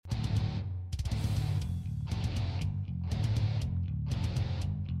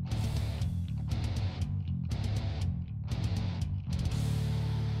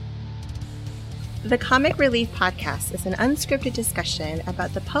The Comic Relief Podcast is an unscripted discussion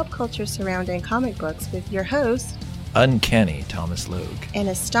about the pop culture surrounding comic books with your host, Uncanny Thomas Logue, and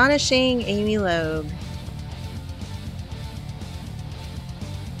astonishing Amy Logue.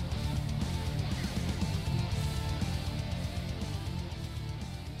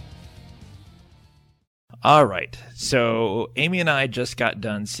 All right, so Amy and I just got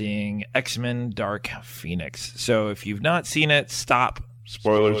done seeing X-Men Dark Phoenix. So if you've not seen it, stop.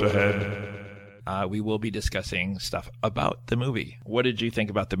 Spoilers ahead. We will be discussing stuff about the movie. What did you think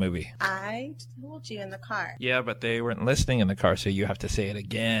about the movie? I told you in the car. Yeah, but they weren't listening in the car, so you have to say it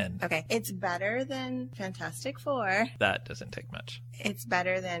again. Okay, it's better than Fantastic Four. That doesn't take much. It's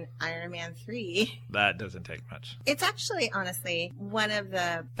better than Iron Man 3. That doesn't take much. It's actually, honestly, one of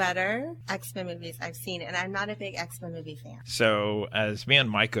the better X-Men movies I've seen, and I'm not a big X-Men movie fan. So, as me and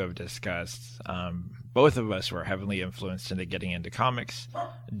Micah have discussed, both of us were heavily influenced into getting into comics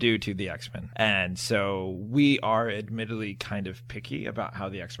due to the X-Men. And so we are admittedly kind of picky about how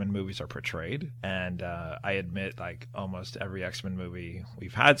the X-Men movies are portrayed. And I admit, like, almost every X-Men movie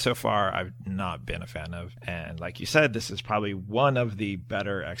we've had so far, I've not been a fan of. And like you said, this is probably one of the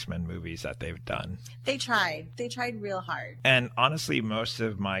better X-Men movies that they've done. They tried. They tried real hard. And honestly, most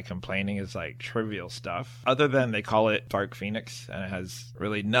of my complaining is like trivial stuff. Other than they call it Dark Phoenix, and it has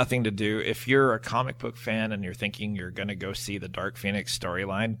really nothing to do. If you're a comic book fan and you're thinking you're going to go see the Dark Phoenix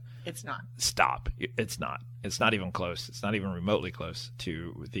storyline, it's not. Stop. It's not. It's not even close. It's not even remotely close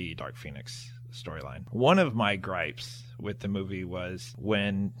to the Dark Phoenix storyline. One of my gripes with the movie was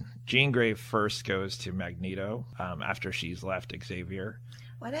when Jean Grey first goes to Magneto after she's left Xavier.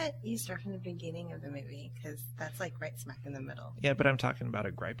 Why don't you start from the beginning of the movie? Because that's like right smack in the middle. Yeah, but I'm talking about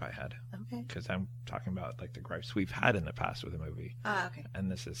a gripe I had. Okay. Because I'm talking about like the gripes we've had in the past with the movie. Okay. And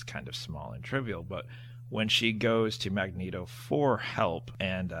this is kind of small and trivial, but when she goes to Magneto for help,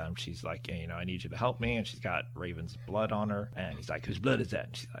 and she's like, I need you to help me, and she's got Raven's blood on her, and he's like, whose blood is that?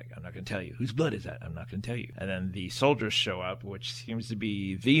 And she's like, I'm not going to tell you. Whose blood is that? I'm not going to tell you. And then the soldiers show up, which seems to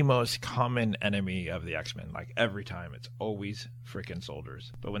be the most common enemy of the X-Men. Like, every time, it's always freaking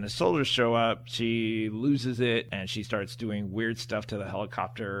soldiers. But when the soldiers show up, she loses it, and she starts doing weird stuff to the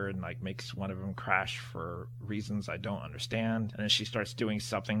helicopter, and like makes one of them crash for reasons I don't understand. And then she starts doing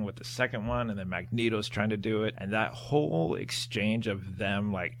something with the second one, and then Magneto's trying to do it, and that whole exchange of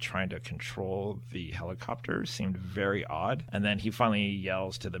them like trying to control the helicopter seemed very odd. And then he finally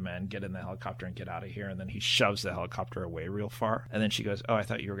yells to the men, get in the helicopter and get out of here, and then he shoves the helicopter away real far, and then she goes, oh, I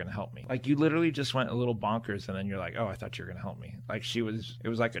thought you were gonna help me. Like, you literally just went a little bonkers, and then you're like, oh, I thought you were gonna help me. Like, it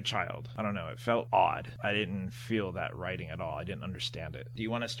was like a child. I don't know, it felt odd. I didn't feel that writing at all. I didn't understand it. Do you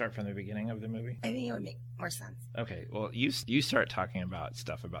want to start from the beginning of the movie? I think it would make more sense. Okay, well, you start talking about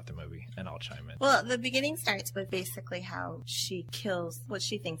stuff about the movie, and I'll chime in. Well, the beginning starts with basically how she kills what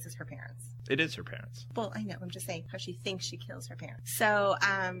she thinks is her parents. It is her parents. Well, I know. I'm just saying how she thinks she kills her parents. So,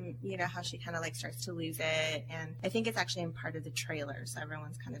 how she kind of like starts to lose it. And I think it's actually in part of the trailer. So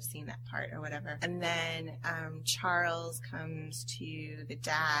everyone's kind of seen that part or whatever. And then Charles comes to the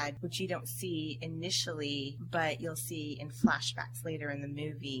dad, which you don't see initially, but you'll see in flashbacks later in the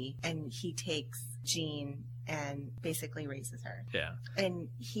movie. And he takes Jean and basically raises her. Yeah. And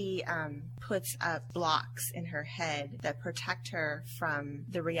he puts up blocks in her head that protect her from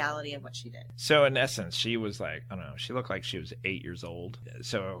the reality of what she did. So in essence, she was like, I don't know, she looked like she was 8 years old.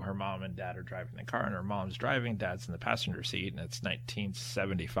 So her mom and dad are driving the car, and her mom's driving, dad's in the passenger seat, and it's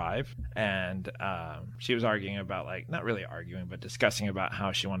 1975. And she was arguing about, like, not really arguing, but discussing about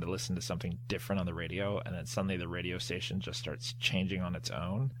how she wanted to listen to something different on the radio, and then suddenly the radio station just starts changing on its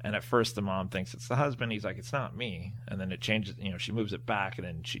own. And at first the mom thinks it's the husband. He's like, it's not me. And then it changes, she moves it back, and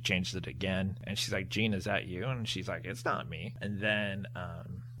then she changes it again, and she's like, Jean, is that you? And she's like, it's not me. And then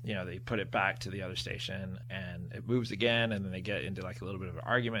they put it back to the other station, and it moves again, and then they get into like a little bit of an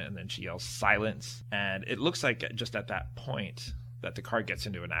argument, and then she yells silence, and it looks like just at that point that the car gets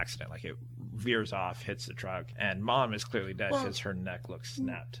into an accident. Like, it veers off, hits the truck, and mom is clearly dead because her neck looks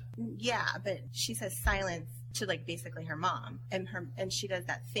snapped. Yeah, but she says silence to like basically her mom, and she does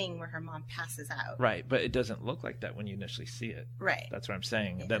that thing where her mom passes out. Right, but it doesn't look like that when you initially see it. Right. That's what I'm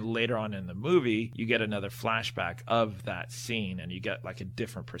saying. Yeah. Then later on in the movie, you get another flashback of that scene, and you get like a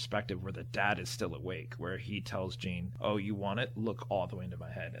different perspective where the dad is still awake, where he tells Jean, oh, you want it? Look all the way into my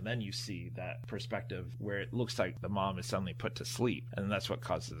head. And then you see that perspective where it looks like the mom is suddenly put to sleep, and that's what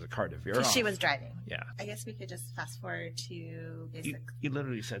causes the car to veer off. She was driving. Yeah. I guess we could just fast forward to basic. You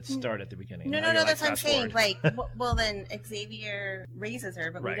literally said start at the beginning. No, that's what I'm saying. Like, well, then Xavier raises her,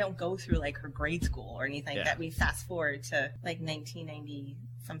 but we don't go through like her grade school or anything. Yeah. That we fast forward to like 1990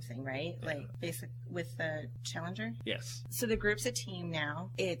 something, right? Yeah. Like basic with the Challenger. Yes. So the group's a team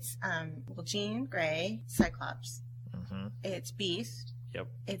now. It's Jean Grey, Cyclops. Mm-hmm. It's Beast. Yep.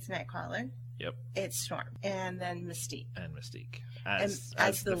 It's Nightcrawler. Yep. It's Storm, and then Mystique And Mystique as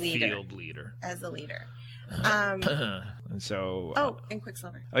the leader. field leader. As the leader. And so. And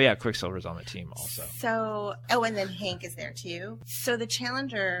Quicksilver. Oh yeah, Quicksilver's on the team also. So, and then Hank is there too. So the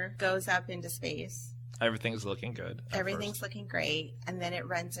Challenger goes up into space. Everything's looking good. Everything's looking great, and then it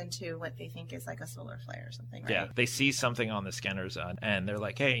runs into what they think is like a solar flare or something, right? Yeah, they see something on the scanners, and they're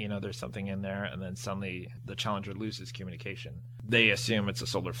like, "Hey, there's something in there." And then suddenly, the Challenger loses communication. They assume it's a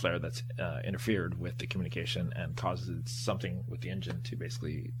solar flare that's interfered with the communication and causes something with the engine to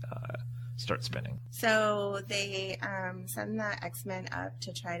basically start spinning. So they send the X-Men up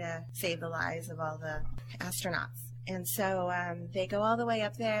to try to save the lives of all the astronauts. And so they go all the way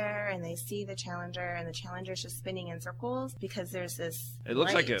up there, and they see the Challenger, and the Challenger's just spinning in circles because there's this. It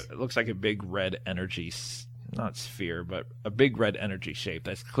looks light. like a big red energy, not sphere, but a big red energy shape.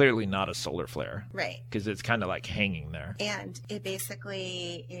 That's clearly not a solar flare, Right. because it's kind of like hanging there. And it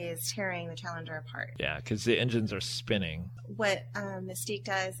basically is tearing the Challenger apart. Yeah, because the engines are spinning. What Mystique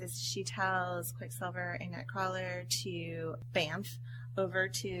does is she tells Quicksilver and Nightcrawler to bamf over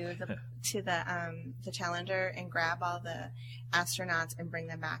to the Challenger and grab all the astronauts and bring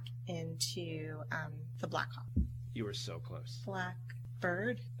them back into the Blackhawk. You were so close.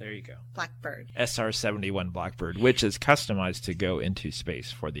 Blackbird. There you go. Blackbird. SR-71 Blackbird, which is customized to go into space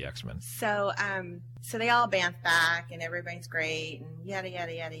for the X-Men. So they all bamf back, and everybody's great, and yada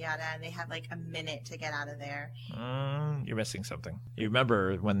yada yada yada, and they have like a minute to get out of there. You're missing something. You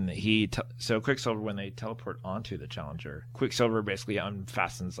remember when Quicksilver, when they teleport onto the Challenger, Quicksilver basically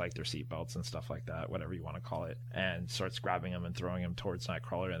unfastens like their seatbelts and stuff like that, whatever you want to call it, and starts grabbing them and throwing them towards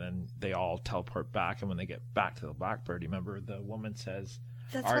Nightcrawler, and then they all teleport back. And when they get back to the Blackbird, you remember the woman says,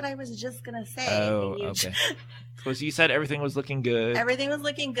 That's what I was just gonna say. Oh, okay. Because you said everything was looking good. Everything was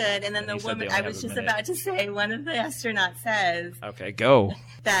looking good, and then the woman, I was just about to say, one of the astronauts says, "Okay, go."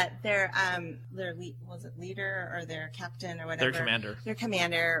 That their leader or their captain or whatever, their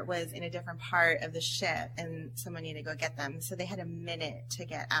commander was in a different part of the ship, and someone needed to go get them. So they had a minute to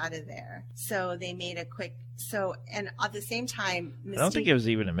get out of there. So they made a quick. And at the same time, Mystique, I don't think it was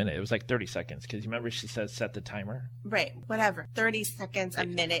even a minute. It was like 30 seconds. Because you remember she says set the timer. Right. Whatever. 30 seconds, a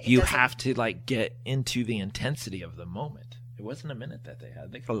minute. You have to get into the intensity of the moment. It wasn't a minute that they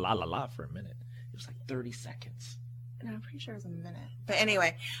had. They could la for a minute. It was like 30 seconds. No, I'm pretty sure it was a minute. But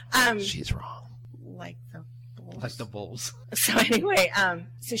anyway, she's wrong. Like the bulls. Like the bulls. So anyway,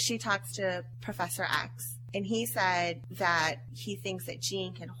 so she talks to Professor X. And he said that he thinks that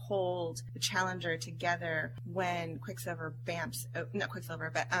Jean can hold the Challenger together when Nightcrawler bamps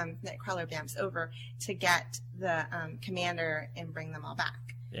over to get the commander and bring them all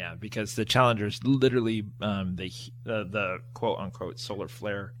back. Yeah, because the Challenger's literally the quote unquote solar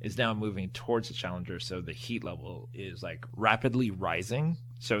flare is now moving towards the Challenger, so the heat level is like rapidly rising.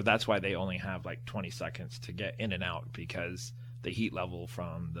 So that's why they only have like 20 seconds to get in and out, because the heat level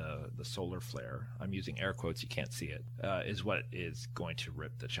from the solar flare, I'm using air quotes, you can't see it, is what is going to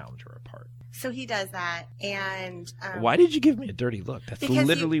rip the Challenger apart. So he does that, and... Why did you give me a dirty look? That's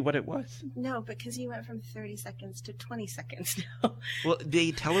literally what it was. No, because you went from 30 seconds to 20 seconds now. Well,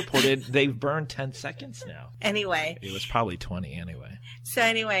 they teleported, they've burned 10 seconds now. Anyway. It was probably 20 anyway. So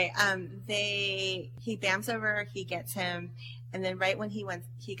anyway, he bamps over, he gets him, and then right when he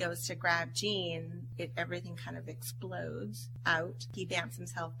goes to grab Jean, everything kind of explodes out. He bamps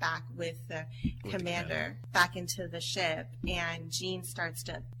himself back with the commander back into the ship, and Jean starts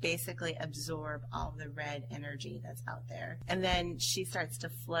to basically absorb all the red energy that's out there. And then she starts to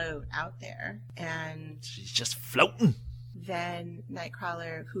float out there, and she's just floating. Then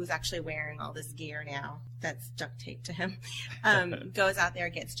Nightcrawler, who's actually wearing all this gear now that's duct taped to him, goes out there,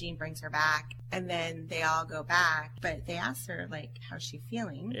 gets Jean, brings her back, and then they all go back. But they ask her, like, how's she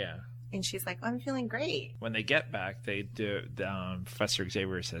feeling? Yeah. And she's like, I'm feeling great. When they get back, they do. Professor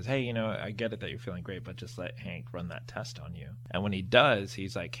Xavier says, hey, I get it that you're feeling great, but just let Hank run that test on you. And when he does,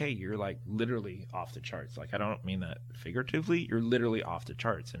 he's like, hey, you're like literally off the charts. Like, I don't mean that figuratively. You're literally off the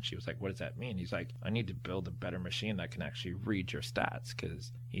charts. And she was like, what does that mean? He's like, I need to build a better machine that can actually read your stats.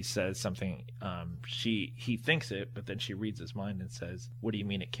 Because he says something, he thinks it, but then she reads his mind and says, what do you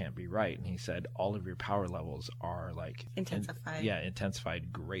mean it can't be right? And he said, all of your power levels are like intensified.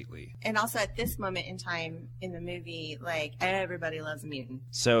 Intensified greatly. And also at this moment in time in the movie, like, everybody loves a mutant.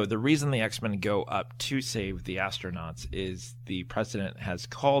 So the reason the X-Men go up to save the astronauts is the president has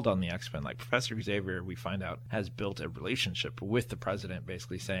called on the X-Men. Like, Professor Xavier, we find out, has built a relationship with the president,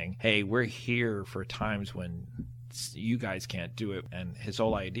 basically saying, hey, we're here for times when you guys can't do it. And his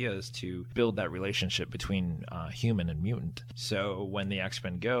whole idea is to build that relationship between human and mutant. So when the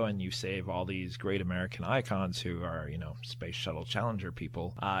X-Men go and you save all these great American icons who are, Space Shuttle Challenger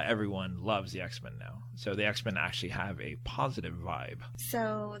people, everyone loves the X-Men now. So the X-Men actually have a positive vibe.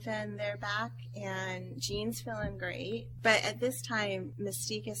 So then they're back and Jean's feeling great. But at this time,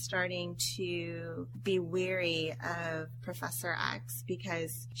 Mystique is starting to be weary of Professor X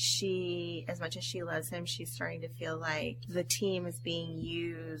because she, as much as she loves him, she's starting to feel like the team is being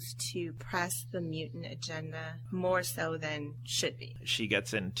used to press the mutant agenda more so than should be. She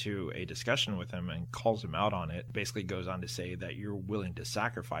gets into a discussion with him and calls him out on it, basically goes on to say that you're willing to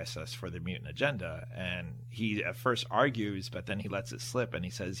sacrifice us for the mutant agenda. And he at first argues, but then he lets it slip and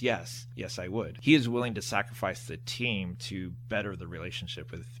he says, yes, I would. He is willing to sacrifice the team to better the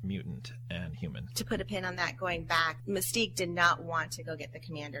relationship with mutant and human. To put a pin on that, going back, Mystique did not want to go get the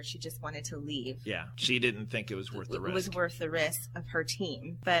commander. She just wanted to leave. Yeah, she didn't think it was worth the risk. It was worth the risk of her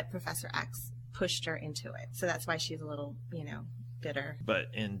team, but Professor X pushed her into it. So that's why she's a little, bitter. But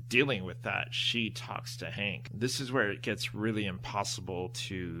in dealing with that, she talks to Hank. This is where it gets really impossible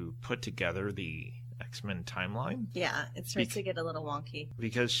to put together the X-Men timeline. Yeah, it starts to get a little wonky.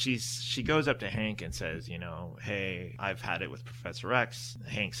 Because she goes up to Hank and says, hey, I've had it with Professor X.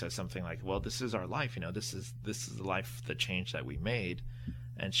 Hank says something like, well, this is our life, this is the life, the change that we made.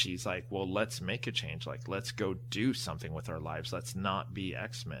 And she's like, well, let's make a change. Like, let's go do something with our lives. Let's not be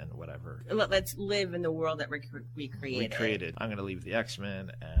X-Men, whatever. Let's live in the world that we created. I'm going to leave the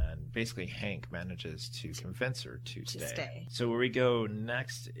X-Men. And basically, Hank manages to convince her to stay. So where we go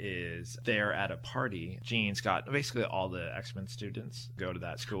next is they're at a party. Jean's got basically all the X-Men students go to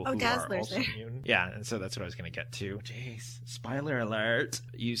that school who are also mutant. Yeah, and so that's what I was going to get to. Jeez, spoiler alert.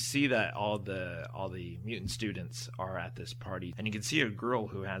 You see that all the mutant students are at this party. And you can see a girl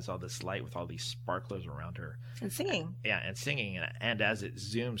who has all this light with all these sparklers around her. And singing. Yeah, and singing. And as it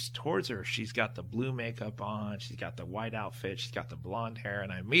zooms towards her, she's got the blue makeup on, she's got the white outfit, she's got the blonde hair,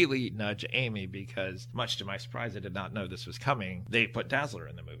 and I immediately nudge Amy because, much to my surprise, I did not know this was coming. They put Dazzler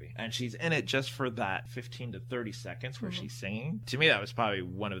in the movie. And she's in it just for that 15 to 30 seconds where she's singing. To me, that was probably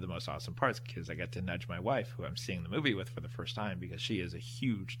one of the most awesome parts because I get to nudge my wife, who I'm seeing the movie with for the first time, because she is a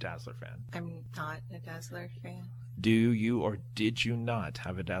huge Dazzler fan. I'm not a Dazzler fan. Do you or did you not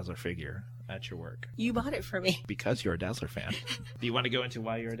have a Dazzler figure at your work? You bought it for me. Because you're a Dazzler fan. Do you want to go into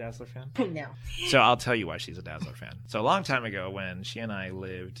why you're a Dazzler fan? No. So I'll tell you why she's a Dazzler fan. So a long time ago, when she and I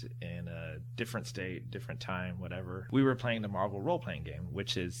lived in a different state, different time, whatever, we were playing the Marvel role-playing game,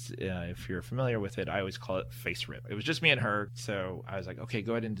 which is, if you're familiar with it, I always call it Face Rip. It was just me and her, so I was like, okay,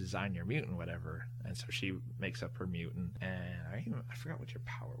 go ahead and design your mutant, whatever. And so she makes up her mutant, and I forgot what your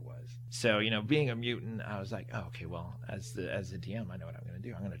power was. So, being a mutant, I was like, oh, okay, well, as the DM, I know what I'm going to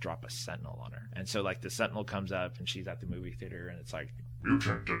do. I'm going to drop a Sentinel on her. And so, the Sentinel comes up, and she's at the movie theater, and it's like,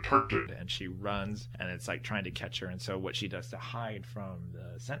 mutant detected. And she runs, and it's like trying to catch her. And so what she does to hide from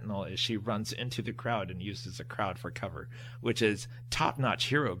the Sentinel is she runs into the crowd and uses the crowd for cover, which is top-notch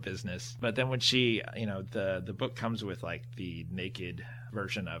hero business. But then when she, the book comes with the naked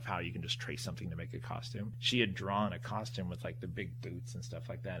version of how you can just trace something to make a costume. She had drawn a costume with the big boots and stuff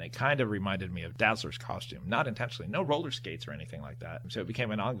like that. And it kind of reminded me of Dazzler's costume, not intentionally, no roller skates or anything like that. So it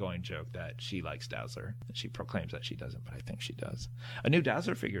became an ongoing joke that she likes Dazzler. She proclaims that she doesn't, but I think she does. A new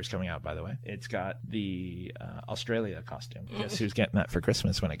Dazzler figure is coming out, by the way. It's got the Australia costume. Guess who's getting that for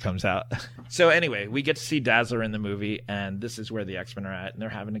Christmas when it comes out? So anyway, we get to see Dazzler in the movie, and this is where the X-Men are at, and they're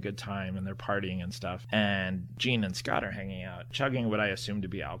having a good time, and they're partying and stuff. And Jean and Scott are hanging out, chugging what I assume to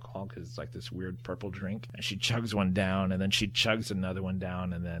be alcohol, because it's this weird purple drink. And she chugs one down, and then she chugs another one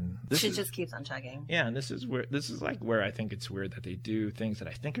down, and then she just keeps on chugging. Yeah, and this is where I think it's weird that they do things that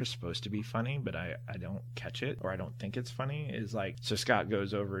I think are supposed to be funny, but I don't catch it, or I don't think it's funny. Is so Scott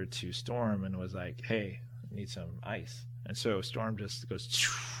goes over to Storm and was like, hey, I need some ice. And so Storm just goes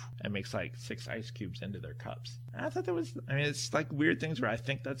and makes 6 ice cubes into their cups. And I thought that was, it's weird things where I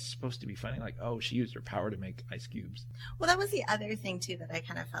think that's supposed to be funny. Oh, she used her power to make ice cubes. Well, that was the other thing too that I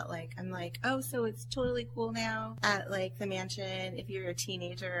kind of felt like. I'm like, oh, so it's totally cool now at the mansion if you're a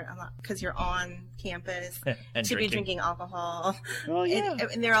teenager, because you're on campus and to be drinking alcohol. Well, yeah.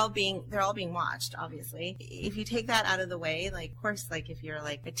 And they're all being watched, obviously. If you take that out of the way, of course, if you're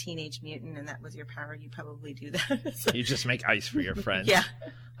a teenage mutant and that was your power, you probably do that. You just make ice for your friends. Yeah.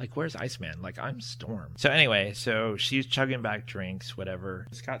 Where's Iceman? I'm Storm. So anyway, So she's chugging back drinks, whatever.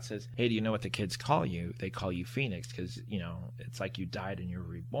 Scott says, hey, do you know what the kids call you? They call you Phoenix because, you know, it's like you died and you're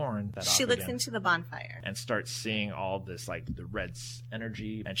reborn. She looks into the bonfire and starts seeing all this, like, the red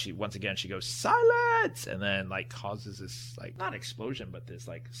energy. And she, once again, she goes, silence! And then, like, causes this, like, not explosion, but this,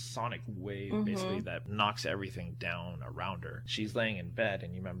 like, sonic wave, basically, that knocks everything down around her. She's laying in bed,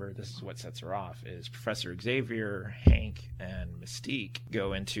 and you remember, this is what sets her off, is Professor Xavier, Hank, and Mystique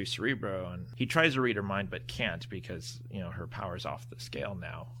go into Cerebro, and he tries to read her mind, but can't because, you know, her power's off the scale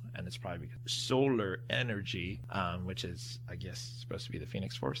now. And it's probably because solar energy, which is, I guess, supposed to be the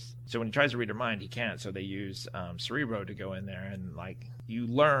Phoenix Force. So when he tries to read her mind, he can't. So they use Cerebro to go in there. And, like, you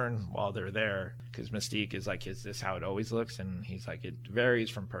learn while they're there, because Mystique is like, is this how it always looks? And he's like, it varies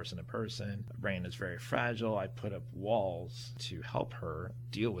from person to person. The brain is very fragile. I put up walls to help her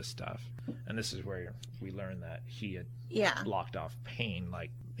deal with stuff. And this is where we learn that he had blocked off pain.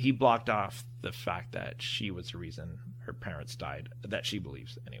 Like, he blocked off the fact that she was the reason her parents died, that she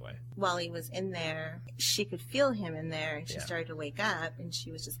believes anyway. While he was in there, she could feel him in there, and she started to wake up, and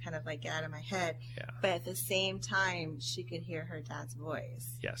she was just kind of like, get out of my head. Yeah. But at the same time, she could hear her dad's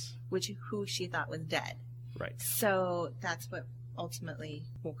voice. Yes. Who she thought was dead. Right. So that's what ultimately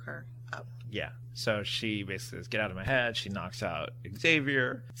woke her up. Yeah. So she basically says, get out of my head. She knocks out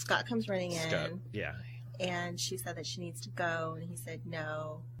Xavier. Scott comes running in. Yeah. And she said that she needs to go, and he said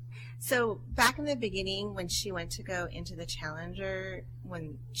no. So back in the beginning, when she went to go into the Challenger,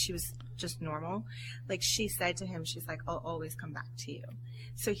 when she was just normal, like, she said to him, she's like, I'll always come back to you.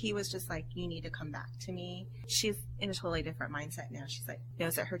 So he was just like, you need to come back to me. She's in a totally different mindset now. She's like,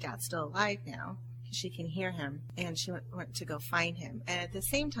 knows that her dad's still alive now. She can hear him, and she went to go find him. And at the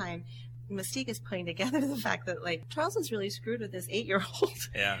same time, Mystique is putting together the fact that, like, Charles is really screwed with this 8-year-old.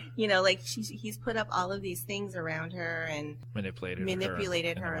 Yeah. You know, like, he's put up all of these things around her and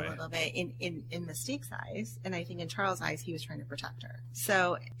manipulated her a little bit in Mystique's eyes. And I think in Charles' eyes, he was trying to protect her.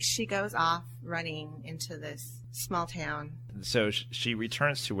 So she goes off running into this small town. So she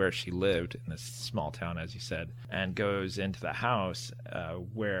returns to where she lived in this small town, as you said, and goes into the house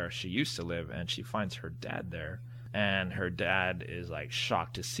where she used to live, and she finds her dad there. And her dad is, like,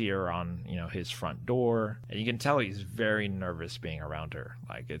 shocked to see her on, you know, his front door. And you can tell he's very nervous being around her.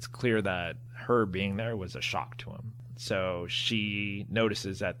 Like, it's clear that her being there was a shock to him. So she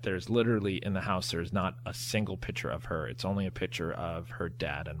notices that there's literally in the house, there's not a single picture of her. It's only a picture of her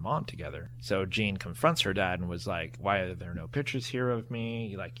dad and mom together. So Jean confronts her dad and was like, why are there no pictures here of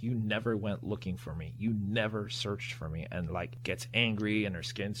me? Like, you never went looking for me. You never searched for me. And, like, gets angry, and her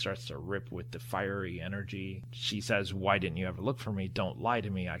skin starts to rip with the fiery energy. She says, why didn't you ever look for me? Don't lie to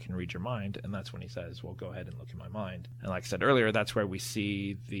me. I can read your mind. And that's when he says, well, go ahead and look in my mind. And like I said earlier, that's where we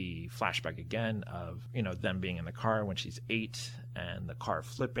see the flashback again of, you know, them being in the car when she's 8, and the car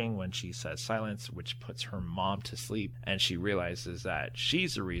flipping when she says silence, which puts her mom to sleep, and she realizes that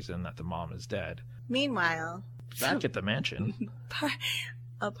she's the reason that the mom is dead. Meanwhile, back at the mansion,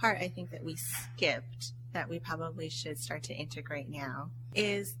 a part I think that we skipped that we probably should start to integrate now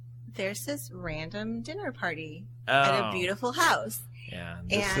is there's this random dinner party at a beautiful house. Yeah,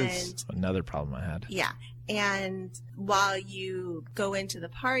 this is another problem I had. Yeah. And while you go into the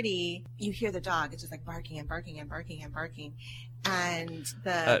party, you hear the dog. It's just like barking and barking and barking and barking. And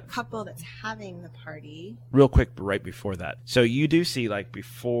the couple that's having the party. Real quick, right before that. So you do see, like,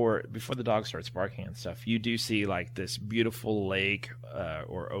 before the dog starts barking and stuff, you do see, like, this beautiful lake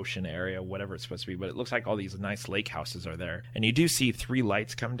or ocean area, whatever it's supposed to be. But it looks like all these nice lake houses are there. And you do see 3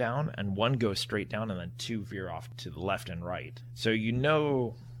 lights come down, and one goes straight down, and then 2 veer off to the left and right. So you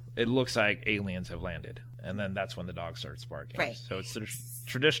know it looks like aliens have landed. And then that's when the dog starts barking. Right. So it's the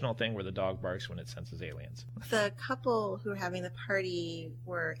traditional thing where the dog barks when it senses aliens. The couple who were having the party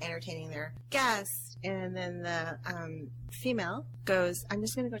were entertaining their guests, and then the female goes, I'm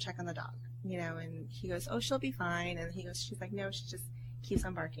just going to go check on the dog, you know, and he goes, oh, she'll be fine. And she's like, no, she just keeps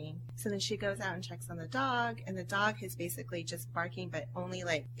on barking. So then she goes out and checks on the dog, and the dog is basically just barking, but only,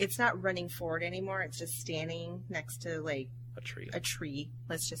 like, it's not running forward anymore. It's just standing next to, like, a tree,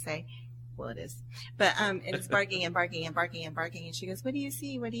 let's just say. Well, it is. But it's barking and barking and barking and barking. And she goes, what do you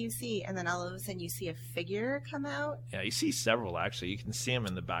see? What do you see? And then all of a sudden you see a figure come out. Yeah, you see several, actually. You can see them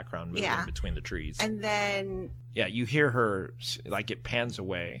in the background moving between the trees. And then... yeah, you hear her, like, it pans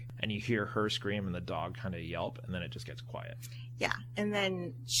away, and you hear her scream and the dog kind of yelp, and then it just gets quiet. Yeah, and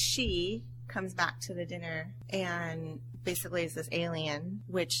then she comes back to the dinner and basically is this alien,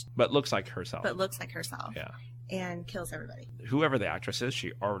 which... But looks like herself. Yeah. and kills everybody. Whoever the actress is,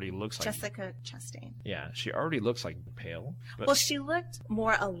 she already looks like... Jessica Chastain. Yeah, she already looks like pale. But... Well, she looked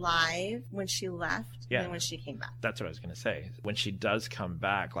more alive when she left than when she came back. That's what I was going to say. When she does come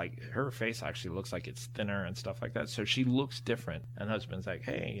back, like, her face actually looks like it's thinner and stuff like that. So she looks different. And the husband's like,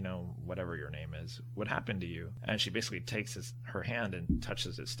 hey, you know, whatever your name is, what happened to you? And she basically takes her hand and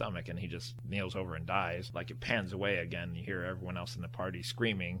touches his stomach, and he just kneels over and dies. Like, it pans away again. You hear everyone else in the party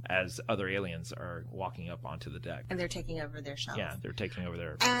screaming as other aliens are walking up onto the deck. And they're taking over their shells. Yeah, they're taking over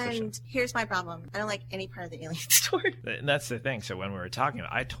their And position. here's my problem. I don't like any part of the alien story. And that's the thing. So when we were talking,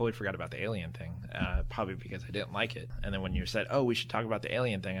 I totally forgot about the alien thing, probably because I didn't like it. And then when you said, oh, we should talk about the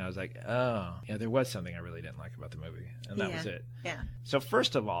alien thing, I was like, oh, yeah, there was something I really didn't like about the movie. And that was it. Yeah. So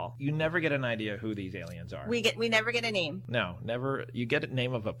first of all, you never get an idea who these aliens are. We never get a name. No, never. You get a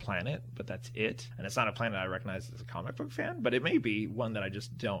name of a planet, but that's it. And it's not a planet I recognize as a comic book fan, but it may be one that I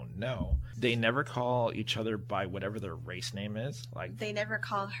just don't know. They never call each other by whatever their race name is. Like, they never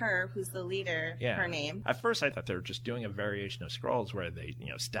call her, who's the leader, her name. At first, I thought they were just doing a variation of Skrulls where they,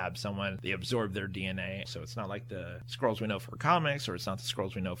 stab someone, they absorb their DNA. So it's not like the Skrulls we know for comics, or it's not the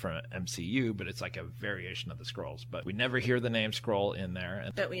Skrulls we know from MCU, but it's like a variation of the Skrulls. But we never hear the name Skrull in there.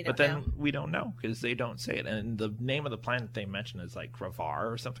 But then we don't know because they don't say it. And the name of the planet they mention is like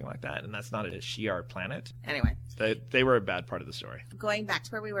Gravar or something like that, and that's not a Shi'ar planet. Anyway. They were a bad part of the story. Going back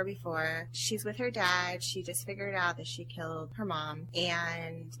to where we were before, she's with her dad. She just figured out that she killed her mom.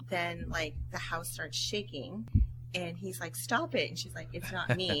 And then, like, the house starts shaking. And he's like, stop it. And she's like, it's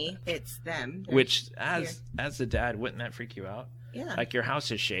not me. It's them. Which, as the dad, wouldn't that freak you out? Yeah. Like, your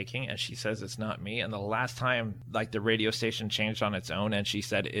house is shaking, and she says it's not me. And the last time, like, the radio station changed on its own, and she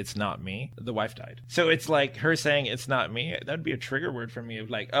said it's not me, the wife died. So it's like her saying it's not me. That'd be a trigger word for me of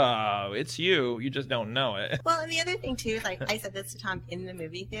like, oh, it's you. You just don't know it. Well, and the other thing too is, like, I said this to Tom in the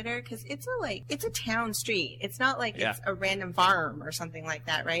movie theater, because it's a town street. It's not like it's a random farm or something like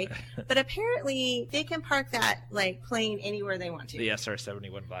that, right? But apparently they can park that, like, plane anywhere they want to. The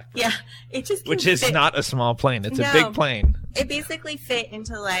SR-71 Blackbird. Yeah, it just which is not a small plane. It's a big plane. It basically fit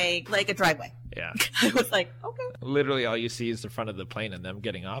into like a driveway. Yeah. I was like, okay. Literally all you see is the front of the plane and them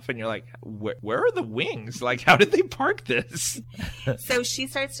getting off, and you're like, where are the wings? Like, how did they park this? So she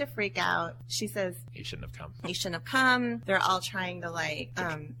starts to freak out. She says, you shouldn't have come. You shouldn't have come. They're all trying to, like,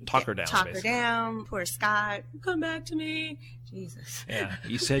 talk her down. Talk her down. Poor Scott. Come back to me. Jesus. Yeah.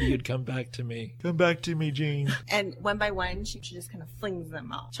 You said you'd come back to me. Come back to me, Jean. And one by one, she just kind of flings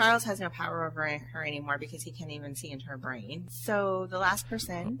them off. Charles has no power over her anymore because he can't even see into her brain. So the last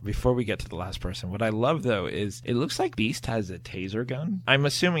person. Before we get to the last person, what I love, though, is it looks like Beast has a taser gun. I'm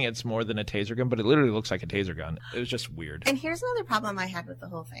assuming it's more than a taser gun, but it literally looks like a taser gun. It was just weird. And here's another problem I had with the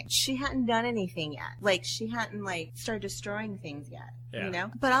whole thing. She hadn't done anything yet. Like, she hadn't, like, started destroying things yet. Yeah. You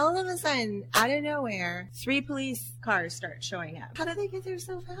know? But all of a sudden, out of nowhere, 3 police cars start showing up. How did they get there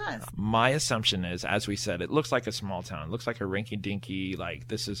so fast? My assumption is, as we said, it looks like a small town. It looks like a rinky-dinky, like,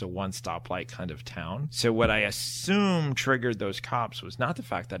 this is a one-stoplight kind of town. So what I assume triggered those cops was not the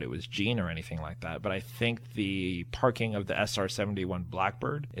fact that it was Jean or anything like that, but I think the parking of the SR-71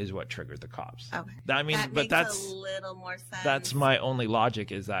 Blackbird is what triggered the cops. Okay. I mean, that but makes a little more sense. That's my only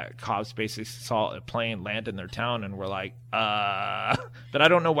logic, is that cops basically saw a plane land in their town and were like, but I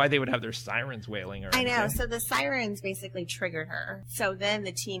don't know why they would have their sirens wailing or anything. I know. So the sirens basically triggered her. So then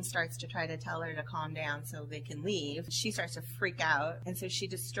the team starts to try to tell her to calm down so they can leave. She starts to freak out. And so she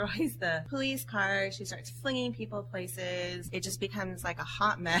destroys the police car. She starts flinging people places. It just becomes like a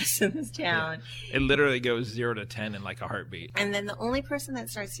hot mess in this town. Yeah. It literally goes 0 to 10 in like a heartbeat. And then the only person that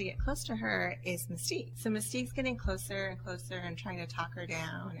starts to get close to her is Mystique. So Mystique's getting closer and closer and trying to talk her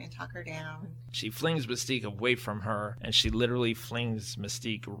down and talk her down. She flings Mystique away from her, and she literally flings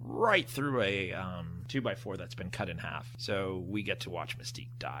Mystique right through a 2x4 that's been cut in half. So we get to watch Mystique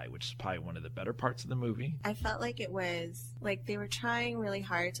die, which is probably one of the better parts of the movie. I felt like it was like they were trying really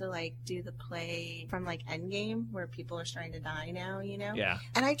hard to, like, do the play from, like, Endgame, where people are starting to die now, you know? Yeah.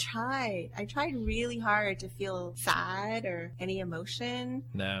 And I tried really hard to feel sad or any emotion.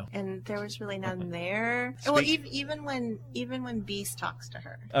 No. And there was really none there. Well, even when Beast talks to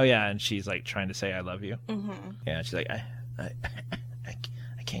her. Oh yeah, and she's like trying to say I love you. Mm-hmm. Yeah, she's like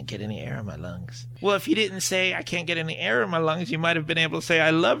I can't get any air in my lungs. Well, if you didn't say I can't get any air in my lungs, you might have been able to say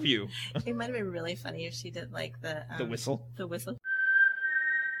I love you. It might have been really funny if she did, like, the whistle. The whistle.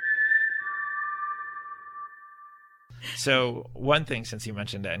 So one thing, since you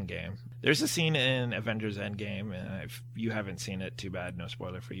mentioned Endgame, There's a scene in Avengers Endgame, and if you haven't seen it, too bad, no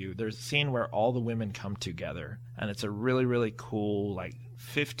spoiler for you. There's a scene where all the women come together, and it's a really, really cool, like,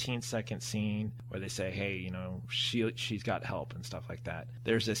 15-second scene where they say, hey, you know, she's got help and stuff like that.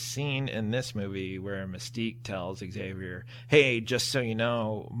 There's a scene in this movie where Mystique tells Xavier, hey, just so you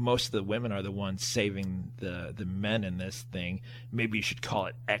know, most of the women are the ones saving the men in this thing. Maybe you should call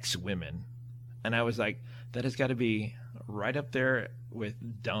it X-Women. And I was like, that has got to be right up there with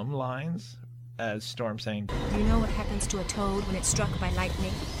dumb lines as Storm saying, Do you know what happens to a toad when it's struck by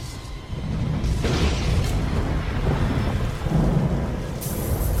lightning?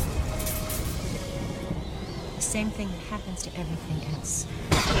 The same thing that happens to everything else.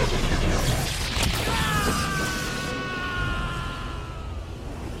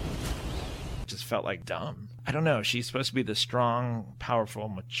 just felt like dumb. I don't know. She's supposed to be the strong, powerful,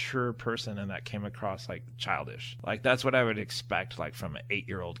 mature person, and that came across like childish. Like, that's what I would expect, like, from an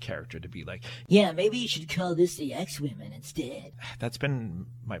 8-year-old character to be like, yeah, maybe you should call this the X-Women instead. That's been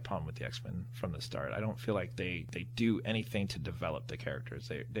my problem with the X-Men from the start. I don't feel like they do anything to develop the characters.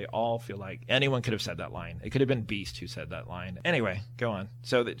 They all feel like anyone could have said that line. It could have been Beast who said that line. Anyway, go on.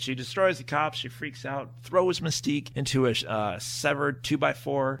 So that she destroys the cops, she freaks out, throws Mystique into a severed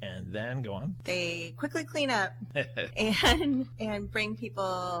 2x4, and then go on. They quickly clean up and bring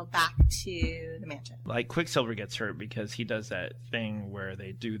people back to the mansion. Like, Quicksilver gets hurt because he does that thing where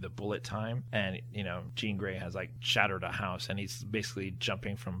they do the bullet time, and, you know, Jean Grey has, like, shattered a house, and he's basically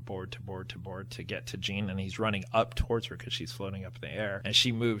jumping from board to board to board to get to Jean, and he's running up towards her because she's floating up in the air, and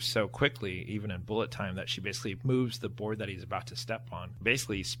she moves so quickly, even in bullet time, that she basically moves the board that he's about to step on.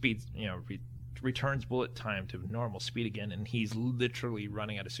 Basically speeds, you know, returns bullet time to normal speed again, and he's literally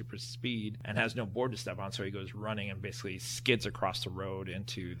running at a super speed and has no board to step on, so he goes running and basically skids across the road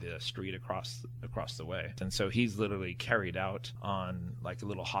into the street across the way. And so he's literally carried out on like a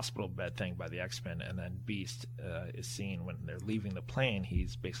little hospital bed thing by the X-Men, and then Beast is seen when they're leaving the plane.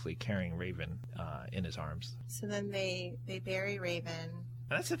 He's basically carrying Raven in his arms. So then they bury Raven.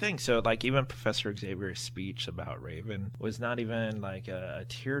 That's the thing. So, like, even Professor Xavier's speech about Raven was not even, like, a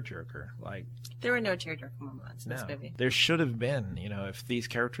tearjerker. Like, there were no tearjerker moments in this movie. There should have been, you know, if these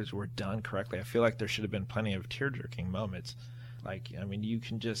characters were done correctly. I feel like there should have been plenty of tearjerking moments. Like, I mean, you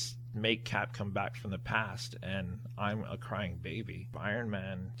can just make Cap come back from the past, and I'm a crying baby. Iron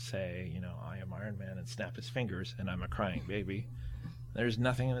Man say, you know, I am Iron Man, and snap his fingers, and I'm a crying baby. There's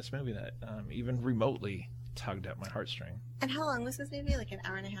nothing in this movie that even remotely tugged at my heartstring. And how long was this movie? Like an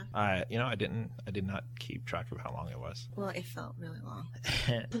hour and a half? You know, I did not keep track of how long it was. Well, it felt really long.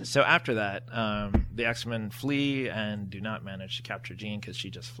 So after that, the X-Men flee and do not manage to capture Jean because she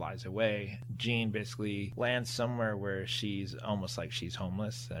just flies away. Jean basically lands somewhere where she's almost like she's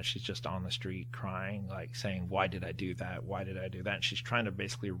homeless. She's just on the street crying, like saying, why did I do that? Why did I do that? And she's trying to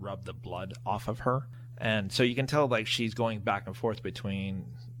basically rub the blood off of her. And so you can tell, like, she's going back and forth between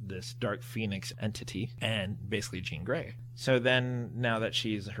this Dark Phoenix entity and basically Jean Grey. So then, now that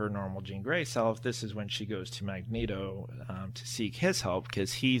she's her normal Jean Grey self, this is when she goes to Magneto to seek his help,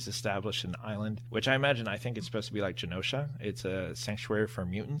 because he's established an island, which I think it's supposed to be like Genosha. It's a sanctuary for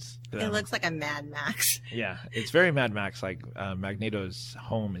mutants. It looks like a Mad Max. Yeah, it's very Mad Max. Like, Magneto's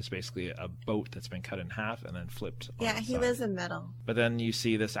home is basically a boat that's been cut in half and then flipped. Yeah, he lives in metal. But then you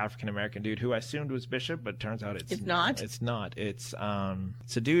see this African-American dude who I assumed was Bishop, but turns out it's not. It's not. It's a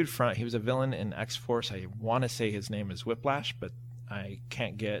dude he was a villain in X-Force. I want to say his name is Whiplash, but I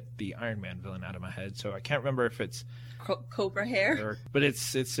can't get the Iron Man villain out of my head, so I can't remember if it's Cobra hair. But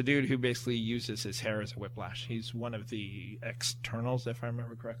it's a dude who basically uses his hair as a whiplash. He's one of the Externals, if I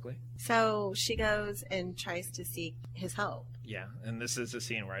remember correctly. So she goes and tries to seek his help. Yeah, and this is the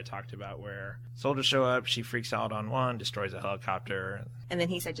scene where I talked about where soldiers show up, she freaks out on one, destroys a helicopter. And then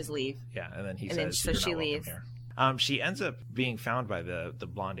he said, just leave. Yeah, and then so she leaves. Here. She ends up being found by the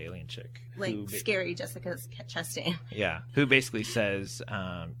blonde alien chick. Like scary Jessica Chastain. Yeah, who basically says...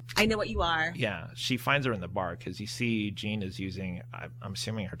 I know what you are. Yeah, she finds her in the bar because you see Jean is using, I'm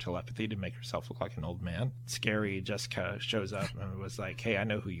assuming, her telepathy to make herself look like an old man. Scary Jessica shows up and was like, hey, I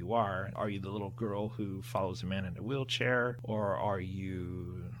know who you are. Are you the little girl who follows a man in a wheelchair? Or are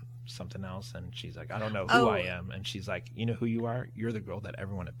you something else? And she's like, I don't know who I am. And she's like, you know who you are? You're the girl that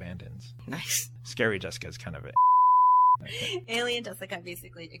everyone abandons. Nice. Scary Jessica is kind of a Alien Jessica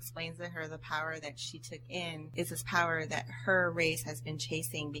basically explains to her the power that she took in is this power that her race has been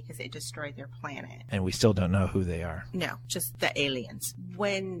chasing because it destroyed their planet. And we still don't know who they are. No, just the aliens.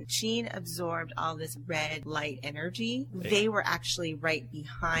 When Jean absorbed all this red light energy, they were actually right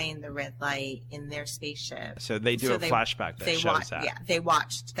behind the red light in their spaceship. So they do flashback that shows that. Yeah, they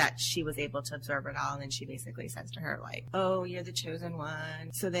watched that she was able to absorb it all, and then she basically says to her, like, oh, you're the chosen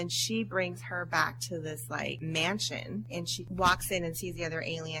one. So then she brings her back to this, like, mansion, and she walks in and sees the other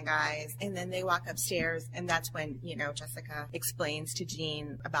alien guys, and then they walk upstairs, and that's when, you know, Jessica explains to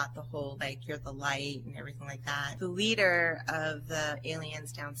Jean about the whole, like, you're the light and everything like that. The leader of the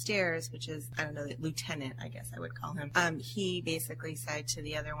aliens downstairs, which is, I don't know, lieutenant, I guess I would call him, he basically said to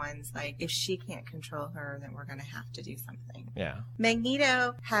the other ones, like, if she can't control her, then we're going to have to do something. Yeah.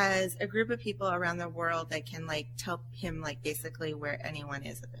 Magneto has a group of people around the world that can, like, tell him, like, basically where anyone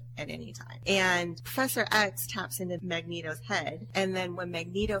is at any time. And Professor X taps into Magneto's head, and then when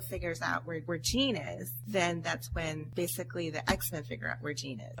Magneto figures out where Jean is, then that's when basically the X-Men figure out where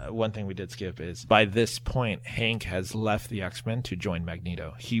Jean is. One thing we did skip is, by this point, Hank has left the X-Men to join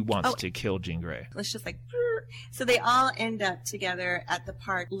Magneto. He wants to kill Jean Grey. Let's just, like, so they all end up together at the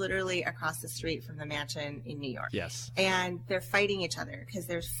park literally across the street from the mansion in New York. Yes. And they're fighting each other because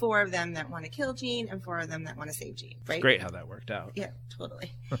there's 4 of them that want to kill Jean and 4 of them that want to save Jean, right? Great how that worked out. Yeah,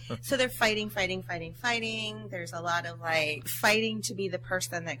 totally. So they're fighting. There's a lot of, like, fighting to be the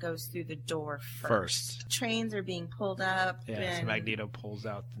person that goes through the door first. Trains are being pulled up. Yeah, so Magneto pulls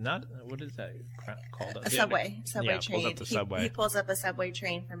out, what is that called? A subway train. Pulls up the subway. He pulls up a subway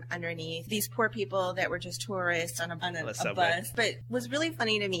train from underneath. These poor people that were just tourists on a bus. But what's really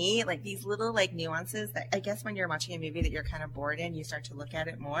funny to me, like, these little, like, nuances that I guess when you're watching a movie that you're kind of bored in, you start to look at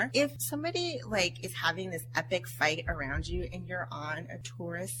it more. If somebody, like, is having this epic fight around you and you're on a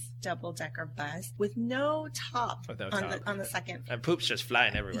tourist double-decker bus with no top on the second and poop's just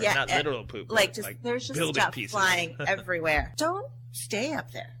flying everywhere. Yeah, Not literal poop. Like, there's just stuff pieces. flying everywhere. Don't stay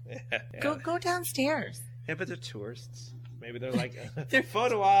up there. Yeah. Go downstairs. Yeah, but they're tourists. Maybe they're like,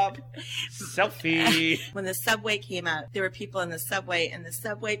 photo op, selfie. When the subway came out, there were people in the subway, and the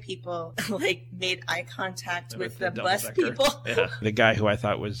subway people, like, made eye contact with the bus people. Yeah. The guy who I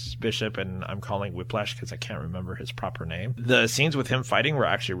thought was Bishop, and I'm calling Whiplash because I can't remember his proper name. The scenes with him fighting were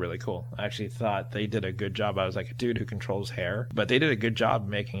actually really cool. I actually thought they did a good job. I was like, a dude who controls hair, but they did a good job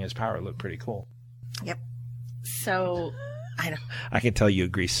making his power look pretty cool. Yep. So... I can tell you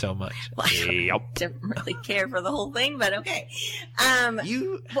agree so much. Well, I didn't really care for the whole thing, but okay. Not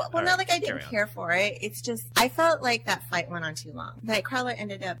like I didn't care for it. It's just I felt like that fight went on too long. Nightcrawler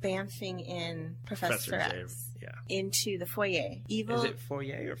ended up bamfing in Professor X into the foyer. Is it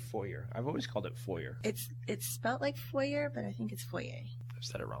foyer or foyer? I've always called it foyer. It's spelled like foyer, but I think it's foyer. I've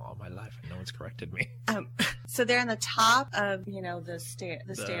said it wrong all my life, and no one's corrected me. So they're on the top of, the stairs.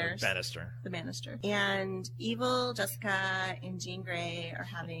 The banister. And evil Jessica and Jean Grey are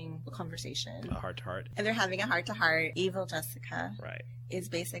having a conversation. A heart-to-heart. And they're having a heart-to-heart. Evil Jessica. Right. Is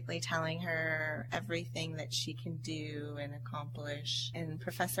basically telling her everything that she can do and accomplish. And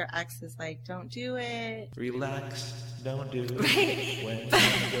Professor X is like, don't do it. Relax. Don't do it. Right. When you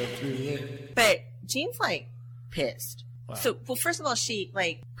go through it. But Jean's, like, pissed. Wow. So, first of all, she,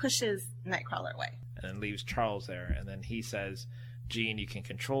 like, pushes Nightcrawler away. And then leaves Charles there. And then he says, Jean, you can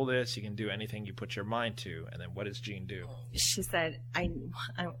control this. You can do anything you put your mind to. And then what does Jean do? She said, I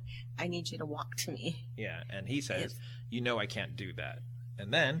need you to walk to me. Yeah. And he says, I can't do that.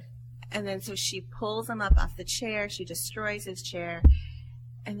 And then so she pulls him up off the chair. She destroys his chair.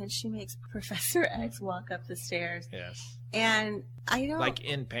 And then she makes Professor X walk up the stairs. Yes. And I don't... Like,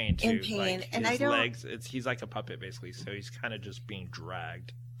 in pain, too. In pain. Like, and his I don't... legs, he's like a puppet, basically. So he's kind of just being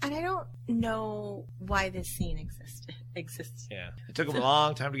dragged. And I don't know why this scene exists. Yeah. It took him a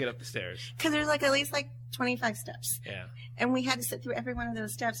long time to get up the stairs. Because there's, like, at least, like, 25 steps. Yeah. And we had to sit through every one of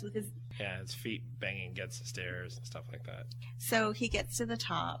those steps with his... Yeah, his feet banging against the stairs and stuff like that. So he gets to the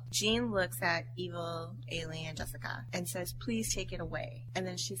top. Jean looks at evil alien Jessica and says, please take it away. And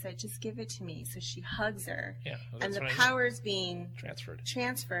then she said, just give it to me. So she hugs her. Yeah. Well, and the power's being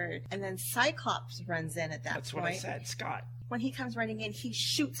transferred. And then Cyclops runs in at that point. That's what I said, Scott. When he comes running in, he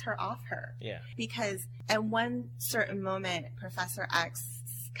shoots her off her. Yeah. Because at one certain moment, Professor X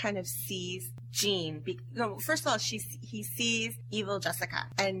kind of sees Jean. First of all, he sees evil Jessica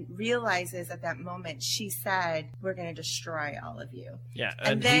and realizes at that moment she said, "We're going to destroy all of you." Yeah,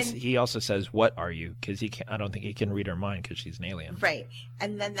 and then he also says, "What are you?" Because I don't think he can read her mind because she's an alien. Right,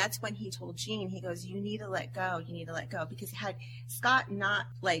 and then that's when he told Jean, he goes, "You need to let go. You need to let go," because had Scott not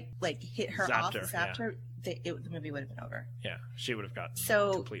like hit her zapped her, the movie would have been over. Yeah, she would have gotten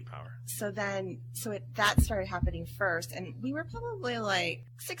So- complete power. That started happening first, and we were probably like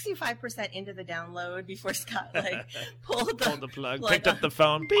 65% into the download before Scott like pulled Pulled the plug, plug picked up on. the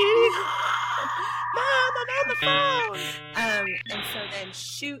phone. Beep. Mom, I'm on the phone. And so then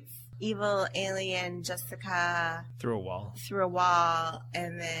shoots evil alien Jessica Through a wall. through a wall,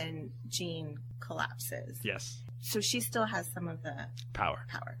 and then Jean collapses. Yes. So she still has some of the Power.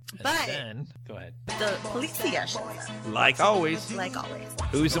 power, And but then, go ahead. the Policia shows up, Like always. like always.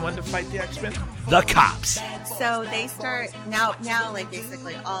 Who's the one to fight the X-Men? The cops. So they start now. Like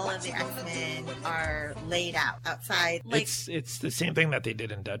basically, all of the X-Men are laid out outside. Like It's the same thing that they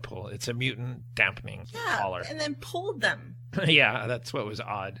did in Deadpool. It's a mutant dampening collar. and then pulled them. Yeah, that's what was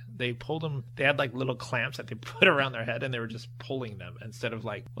odd. They pulled them. They had like little clamps that they put around their head, and they were just pulling them instead of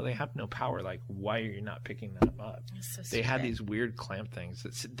like, well, they have no power. Like, why are you not picking them up? So They had these weird clamp things.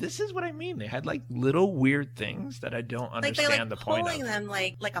 This is what I mean. They had like little weird things that I don't like understand they like the point pulling of. them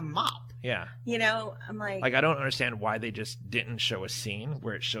like a mop. Yeah. You know, I'm like Like, I don't understand why they just didn't show a scene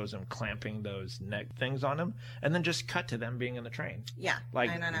where it shows them clamping those neck things on them and then just cut to them being in the train. yeah.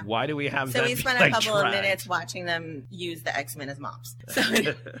 Like, I don't know. why do we have So them we be, spent like, a couple of dragged? minutes watching them use the X-Men as mops. So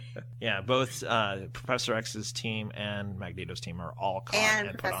Yeah, both Professor X's team and Magneto's team are all caught And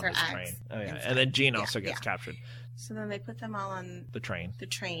and put on Professor this X train. Oh, yeah. and And then Jean yeah, also gets yeah. captured. So then they put them all on The train, the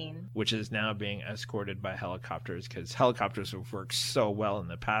train. which is now being escorted by helicopters because helicopters have worked so well in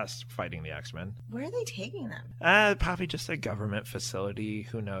the past fighting the X-Men. Where are they taking them? Probably just a government facility.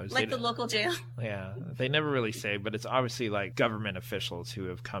 Who knows? Like They- the local jail? Yeah, they never really say, but it's obviously like government officials who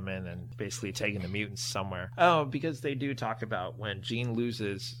have come in and basically taken the mutants somewhere. Oh, because they do talk about when Jean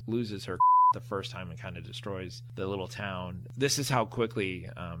loses her the first time and kind of destroys the little town. This is how quickly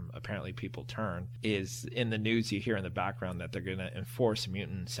apparently people turn. Is in the news you hear in the background that they're going to enforce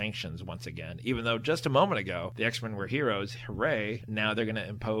mutant sanctions once again, even though just a moment ago the X-Men were heroes. Hooray. Now they're going to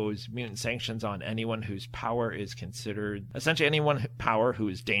impose mutant sanctions on anyone whose power is considered, essentially anyone power who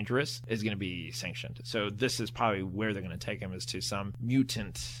is dangerous is going to be sanctioned. So this is probably where they're going to take them, is to some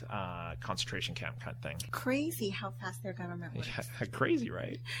mutant concentration camp kind of thing. Crazy how fast their government works. Yeah, crazy,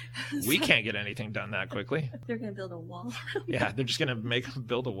 right? We can't get anything done that quickly. They're going to build a wall. Yeah, they're just going to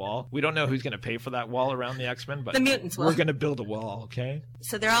build a wall. We don't know who's going to pay for that wall around the X-Men, but The mutants will. we're going to build a wall, okay?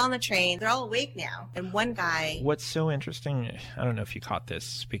 So they're all on the train. They're all awake now. And one guy, What's so interesting, I don't know if you caught this,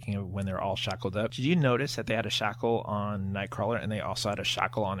 speaking of when they're all shackled up, did you notice that they had a shackle on Nightcrawler and they also had a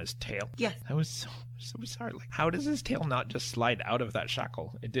shackle on his tail? yes, That was so bizarre. Like, how does his tail not just slide out of that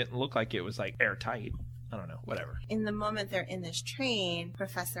shackle? It didn't look like it was like airtight. I don't know, whatever. in the moment they're in this train,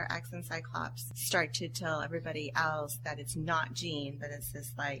 Professor X and Cyclops start to tell everybody else that it's not Jean, but it's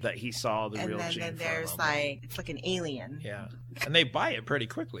this like, That he saw the and real then, Jean then for a there's moment. like, it's like an alien. Yeah. And they buy it pretty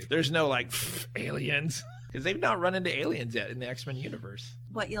quickly. There's no like aliens. Because they've not run into aliens yet in the X-Men universe.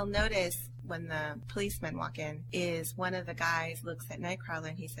 What you'll notice when the policemen walk in is one of the guys looks at Nightcrawler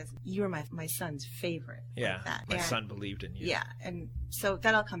and he says, "You're my son's favorite." Yeah. Like that. My And- son believed in you. Yeah, and so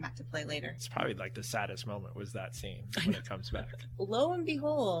that'll come back to play later. It's probably like the saddest moment was that scene when it comes back. Lo and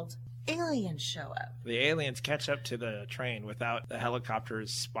behold, aliens show up. The aliens catch up to the train without the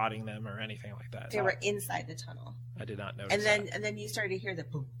helicopters spotting them or anything like that. They were inside the tunnel, I did not notice and then you started to hear the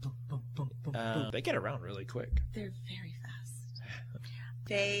boom, boom, boom, boom, boom, boom. They get around really quick. They're very fast.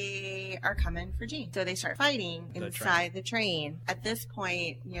 They are coming for Jean. So they start fighting The inside the train. At this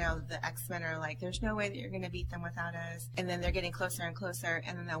point, the X-Men are like, there's no way that you're going to beat them without us. And then they're getting closer and closer.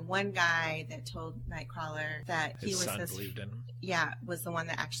 And then the one guy that told Nightcrawler that he His was son this, believed in him. was the one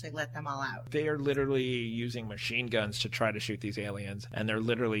that actually let them all out. They are literally using machine guns to try to shoot these aliens, and they're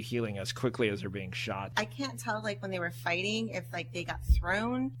literally healing as quickly as they're being shot. I can't tell, like, when they were fighting, if, like, they got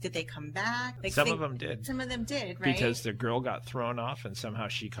thrown. Did they come back? Like, Some of them did. Some of them did, right? Because the girl got thrown off, and somehow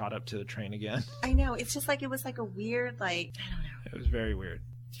she caught up to the train again. I know. It's just like, it was like a weird, like, I don't know. It was very weird.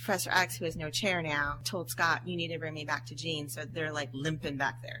 Professor X, who has no chair now, told Scott, "You need to bring me back to Jean." So they're like limping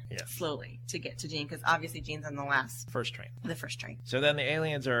back there, Yes. slowly to get to Jean, because obviously Jean's on the First train. first train. So then the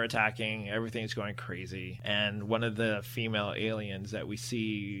aliens are attacking, everything's going crazy, and one of the female aliens that we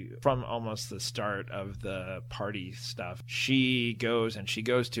see from almost the start of the party stuff, she goes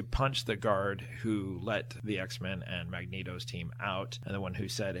to punch the guard who let the X-Men and Magneto's team out, and the one who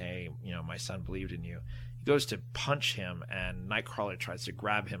said, "Hey, my son believed in you." He goes to punch him, and Nightcrawler tries to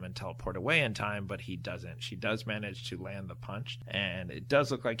grab him and teleport away in time, but he doesn't. She does manage to land the punch, and it does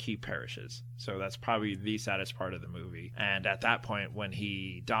look like he perishes. So that's probably the saddest part of the movie. And at that point, when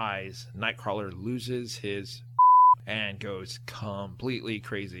he dies, Nightcrawler loses his and goes completely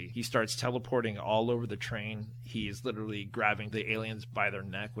crazy. He starts teleporting all over the train. He is literally grabbing the aliens by their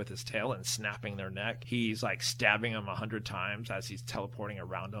neck with his tail and snapping their neck. He's like stabbing them 100 times as he's teleporting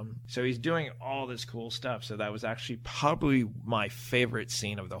around them. So he's doing all this cool stuff. So that was actually probably my favorite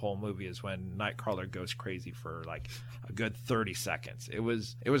scene of the whole movie, is when Nightcrawler goes crazy for like a good 30 seconds. It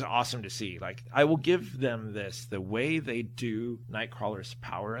was awesome to see. Like, I will give them this. The way they do Nightcrawler's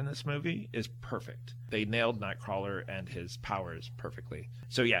power in this movie is perfect. They nailed Nightcrawler and his powers perfectly.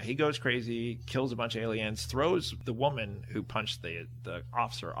 So yeah, he goes crazy, kills a bunch of aliens, throws the woman who punched the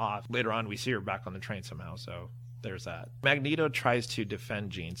officer off. Later on, we see her back on the train somehow, so there's that. Magneto tries to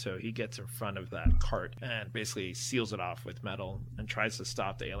defend Jean, so he gets in front of that cart and basically seals it off with metal and tries to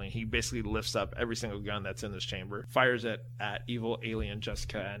stop the alien. He basically lifts up every single gun that's in this chamber, fires it at evil alien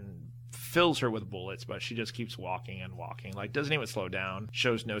Jessica, and fills her with bullets, but she just keeps walking and walking, like doesn't even slow down,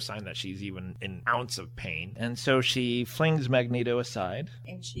 shows no sign that she's even an ounce of pain. And so she flings Magneto aside,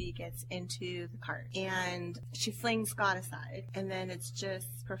 and she gets into the cart, and she flings Scott aside, and then it's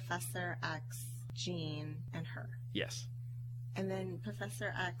just Professor X, Jean, and her. Yes. And then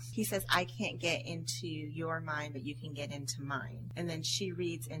Professor X, he says, I can't get into your mind, but you can get into mine. And then she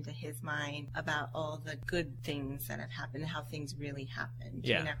reads into his mind about all the good things that have happened and how things really happened.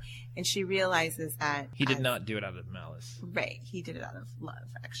 Yeah. You know? And she realizes that He did not do it out of malice. Right. He did it out of love,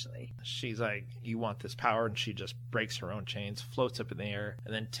 actually. She's like, you want this power? And she just breaks her own chains, floats up in the air,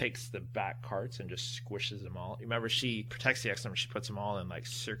 and then takes the back carts and just squishes them all. You remember, she protects the X-Men. She puts them all in like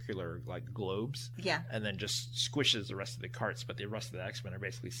circular like globes. Yeah. And then just squishes the rest of the carts. But the rest of the X-Men are